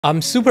I'm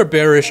super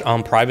bearish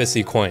on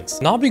privacy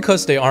coins, not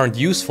because they aren't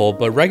useful,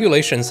 but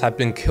regulations have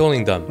been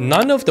killing them.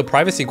 None of the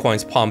privacy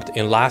coins pumped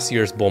in last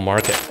year's bull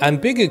market,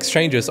 and big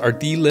exchanges are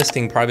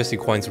delisting privacy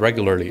coins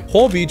regularly.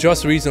 Huobi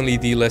just recently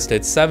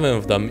delisted 7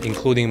 of them,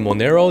 including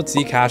Monero,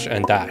 Zcash,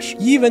 and Dash.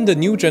 Even the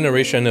new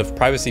generation of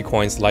privacy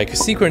coins like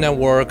Secret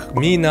Network,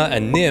 Mina,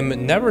 and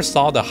NIM never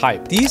saw the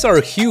hype. These are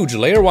huge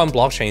layer 1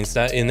 blockchains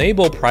that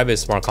enable private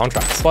smart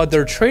contracts, but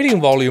their trading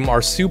volume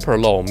are super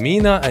low.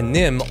 Mina and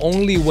NIM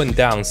only went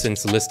down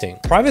since listing.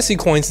 Privacy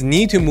coins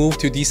need to move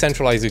to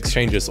decentralized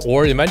exchanges,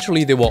 or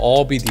eventually they will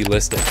all be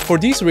delisted. For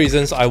these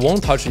reasons, I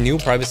won't touch new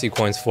privacy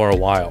coins for a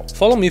while.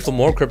 Follow me for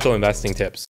more crypto investing tips.